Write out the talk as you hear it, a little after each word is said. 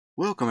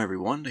Welcome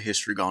everyone to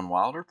History Gone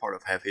Wilder, part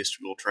of Have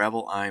History Will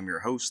Travel. I am your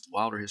host, the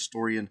Wilder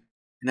Historian,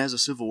 and as a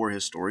Civil War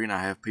historian,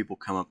 I have people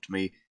come up to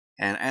me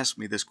and ask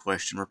me this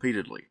question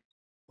repeatedly.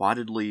 Why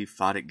did Lee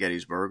fight at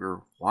Gettysburg,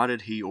 or why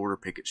did he order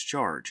Pickett's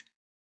charge?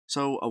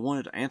 So I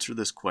wanted to answer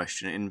this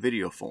question in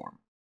video form.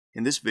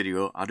 In this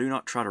video, I do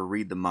not try to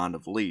read the mind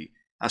of Lee.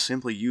 I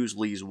simply use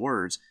Lee's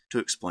words to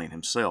explain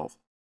himself.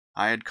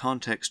 I add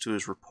context to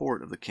his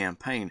report of the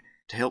campaign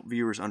to help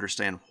viewers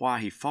understand why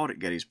he fought at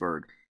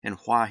Gettysburg and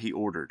why he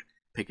ordered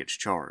Pickett's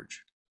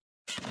charge.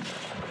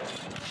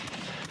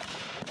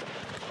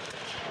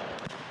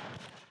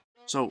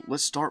 So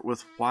let's start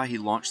with why he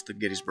launched the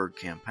Gettysburg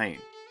campaign.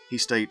 He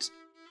states,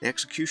 "The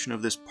execution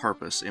of this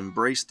purpose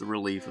embraced the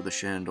relief of the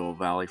Shenandoah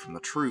Valley from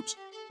the troops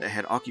that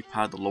had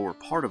occupied the lower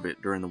part of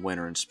it during the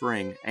winter and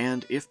spring,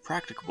 and, if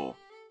practicable,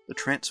 the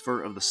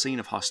transfer of the scene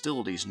of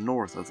hostilities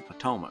north of the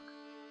Potomac."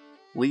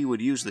 Lee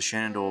would use the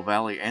Shenandoah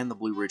Valley and the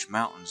Blue Ridge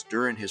Mountains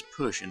during his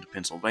push into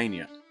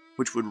Pennsylvania,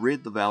 which would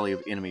rid the valley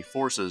of enemy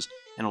forces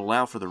and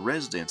allow for the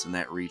residents in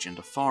that region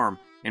to farm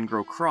and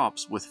grow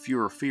crops with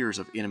fewer fears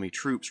of enemy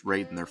troops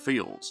raiding their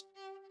fields.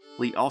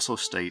 Lee also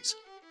states,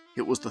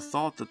 "It was the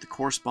thought that the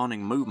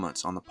corresponding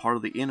movements on the part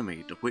of the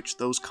enemy to which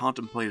those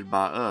contemplated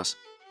by us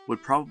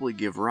would probably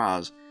give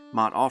rise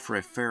might offer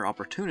a fair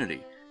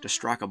opportunity to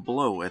strike a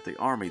blow at the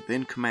army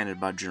then commanded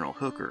by General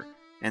Hooker,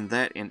 and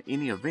that in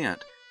any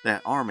event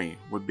that army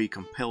would be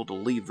compelled to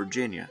leave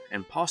Virginia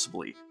and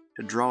possibly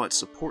to draw its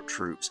support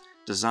troops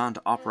designed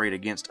to operate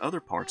against other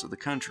parts of the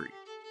country."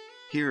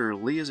 Here,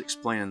 Lee is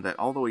explaining that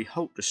although he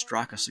hoped to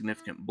strike a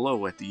significant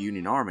blow at the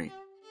Union Army,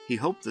 he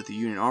hoped that the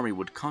Union Army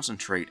would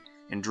concentrate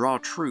and draw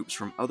troops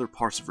from other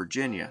parts of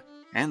Virginia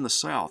and the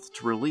South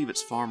to relieve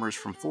its farmers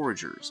from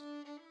foragers.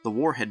 The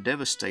war had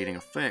devastating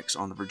effects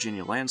on the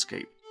Virginia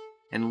landscape,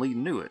 and Lee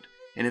knew it,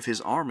 and if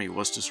his army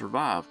was to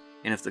survive,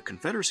 and if the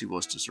Confederacy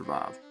was to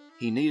survive,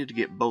 he needed to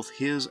get both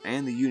his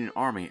and the Union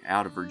Army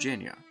out of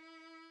Virginia.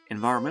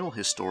 Environmental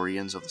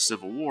historians of the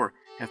Civil War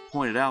have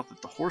pointed out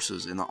that the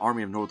horses in the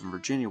Army of Northern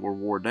Virginia were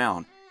worn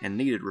down and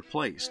needed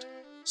replaced.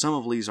 Some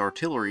of Lee's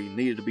artillery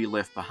needed to be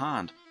left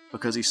behind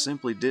because he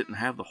simply didn't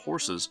have the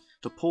horses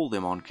to pull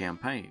them on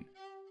campaign.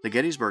 The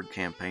Gettysburg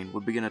campaign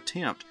would be an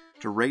attempt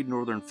to raid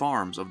northern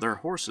farms of their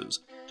horses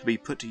to be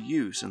put to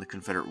use in the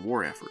Confederate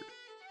war effort.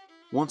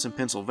 Once in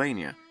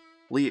Pennsylvania,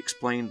 Lee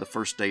explained the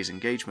first day's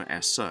engagement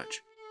as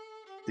such.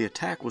 "The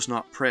attack was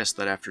not pressed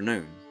that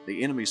afternoon,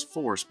 the enemy's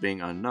force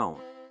being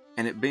unknown,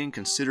 and it being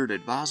considered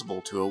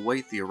advisable to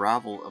await the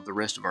arrival of the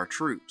rest of our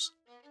troops.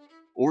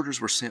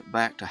 Orders were sent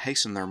back to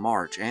hasten their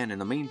march, and in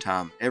the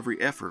meantime every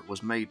effort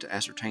was made to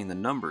ascertain the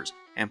numbers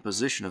and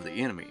position of the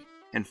enemy,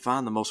 and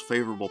find the most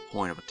favorable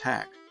point of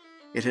attack.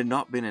 It had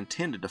not been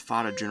intended to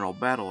fight a general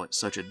battle at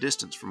such a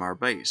distance from our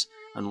base,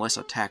 unless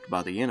attacked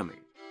by the enemy,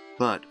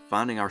 but,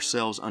 finding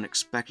ourselves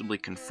unexpectedly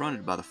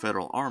confronted by the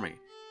Federal army,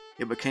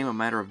 it became a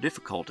matter of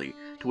difficulty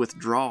to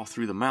withdraw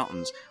through the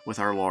mountains with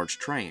our large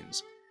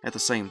trains. At the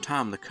same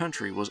time, the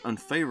country was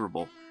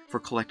unfavorable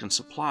for collecting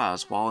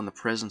supplies while in the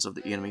presence of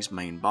the enemy's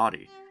main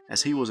body,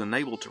 as he was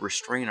enabled to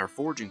restrain our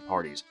foraging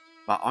parties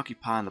by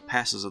occupying the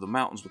passes of the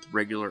mountains with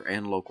regular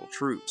and local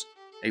troops.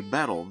 A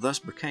battle thus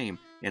became,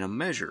 in a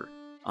measure,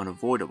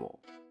 unavoidable."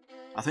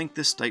 I think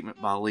this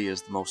statement by Lee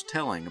is the most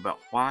telling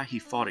about why he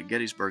fought at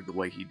Gettysburg the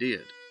way he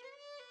did.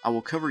 I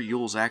will cover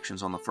Ewell's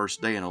actions on the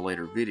first day in a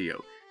later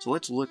video, so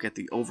let's look at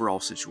the overall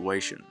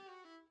situation.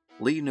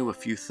 Lee knew a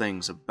few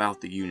things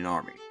about the Union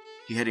Army.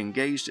 He had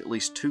engaged at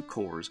least 2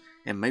 corps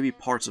and maybe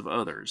parts of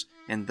others,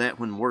 and that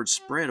when word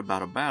spread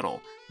about a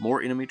battle,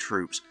 more enemy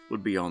troops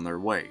would be on their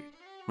way.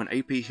 When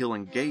A.P. Hill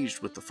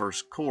engaged with the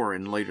 1st Corps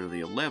and later the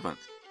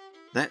 11th,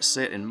 that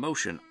set in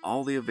motion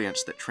all the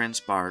events that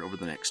transpired over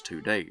the next 2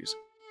 days.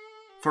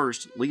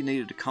 First, Lee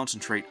needed to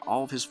concentrate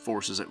all of his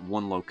forces at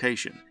one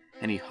location,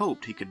 and he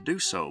hoped he could do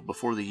so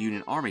before the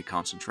Union Army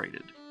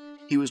concentrated.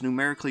 He was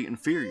numerically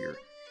inferior,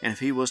 and if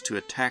he was to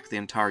attack the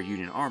entire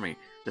Union Army,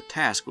 the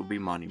task would be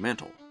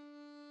monumental.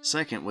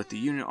 Second, with the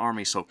Union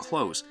Army so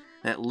close,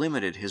 that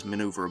limited his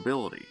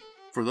maneuverability.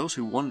 For those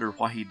who wonder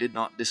why he did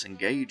not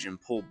disengage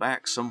and pull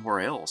back somewhere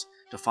else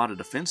to fight a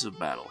defensive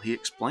battle, he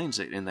explains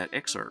it in that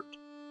excerpt.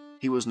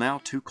 He was now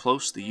too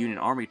close to the Union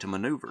Army to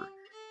maneuver.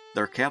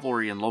 Their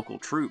cavalry and local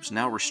troops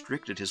now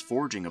restricted his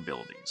foraging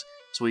abilities,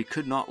 so he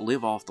could not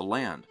live off the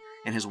land,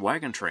 and his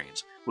wagon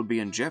trains would be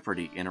in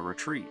jeopardy in a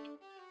retreat.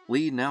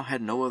 Lee now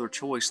had no other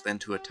choice than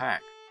to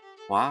attack.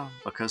 Why?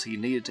 Because he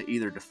needed to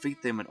either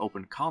defeat them in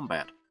open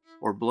combat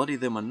or bloody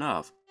them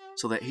enough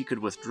so that he could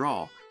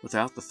withdraw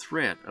without the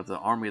threat of the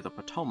Army of the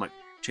Potomac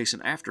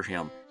chasing after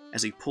him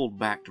as he pulled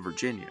back to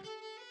Virginia.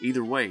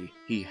 Either way,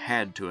 he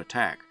had to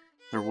attack.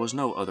 There was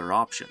no other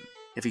option.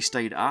 If he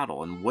stayed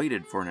idle and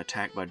waited for an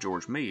attack by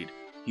George Meade,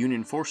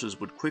 Union forces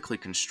would quickly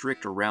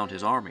constrict around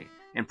his army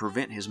and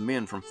prevent his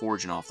men from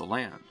foraging off the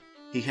land.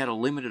 He had a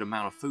limited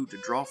amount of food to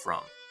draw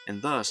from,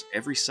 and thus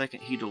every second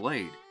he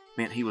delayed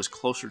meant he was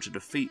closer to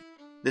defeat.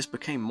 This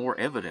became more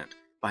evident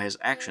by his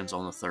actions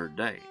on the 3rd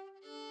day.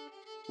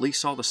 Lee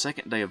saw the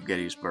second day of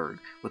Gettysburg,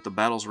 with the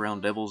battles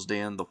around Devil's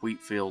Den, the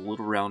Wheat Field,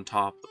 Little Round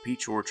Top, the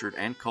Peach Orchard,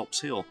 and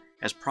Culp's Hill,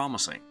 as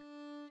promising.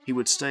 He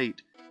would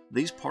state,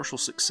 "These partial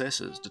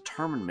successes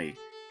determined me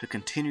to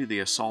continue the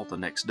assault the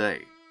next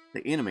day.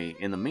 The enemy,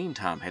 in the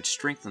meantime, had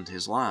strengthened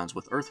his lines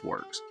with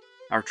earthworks.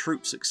 Our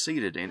troops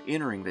succeeded in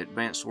entering the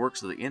advanced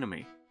works of the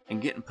enemy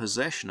and getting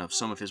possession of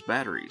some of his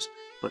batteries,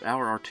 but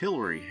our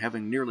artillery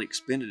having nearly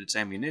expended its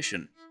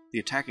ammunition, the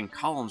attacking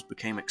columns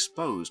became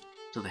exposed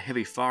to the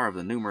heavy fire of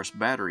the numerous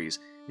batteries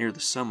near the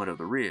summit of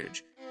the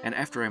ridge, and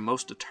after a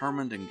most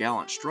determined and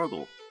gallant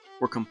struggle,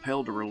 were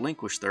compelled to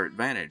relinquish their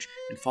advantage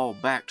and fall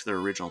back to their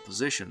original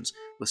positions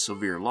with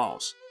severe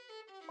loss.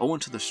 Owing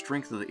to the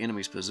strength of the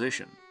enemy's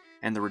position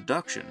and the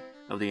reduction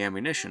of the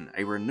ammunition,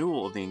 a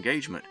renewal of the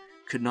engagement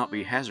could not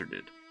be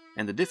hazarded,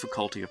 and the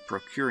difficulty of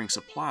procuring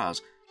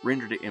supplies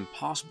rendered it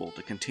impossible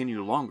to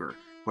continue longer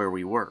where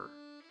we were."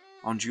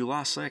 On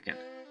July 2nd,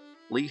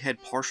 Lee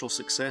had partial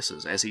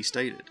successes, as he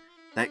stated.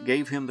 That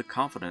gave him the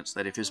confidence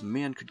that if his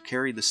men could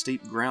carry the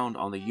steep ground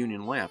on the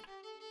Union left,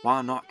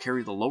 why not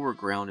carry the lower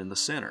ground in the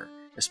center,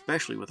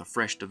 especially with a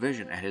fresh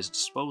division at his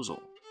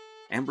disposal?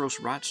 Ambrose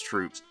Wright's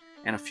troops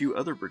and a few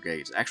other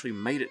brigades actually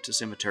made it to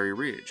Cemetery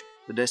Ridge,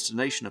 the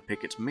destination of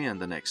Pickett's men,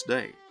 the next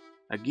day.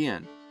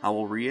 Again, I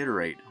will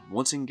reiterate,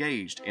 once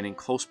engaged and in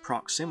close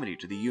proximity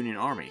to the Union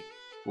Army,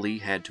 Lee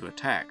had to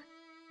attack.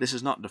 This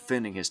is not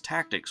defending his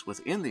tactics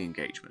within the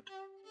engagement,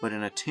 but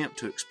an attempt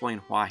to explain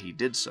why he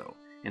did so,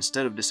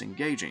 instead of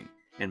disengaging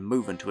and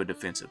moving to a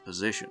defensive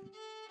position.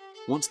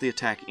 Once the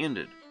attack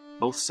ended,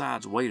 both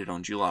sides waited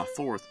on July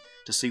 4th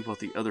to see what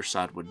the other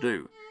side would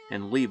do,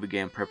 and Lee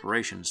began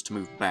preparations to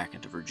move back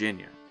into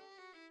Virginia.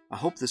 I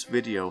hope this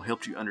video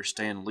helped you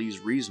understand Lee's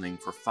reasoning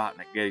for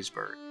fighting at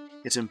Gettysburg.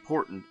 It's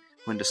important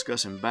when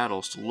discussing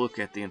battles to look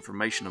at the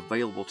information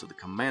available to the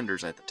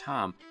commanders at the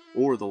time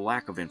or the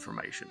lack of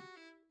information.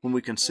 When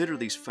we consider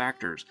these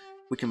factors,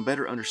 we can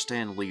better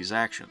understand Lee's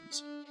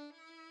actions.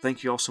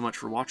 Thank you all so much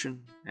for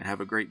watching, and have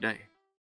a great day.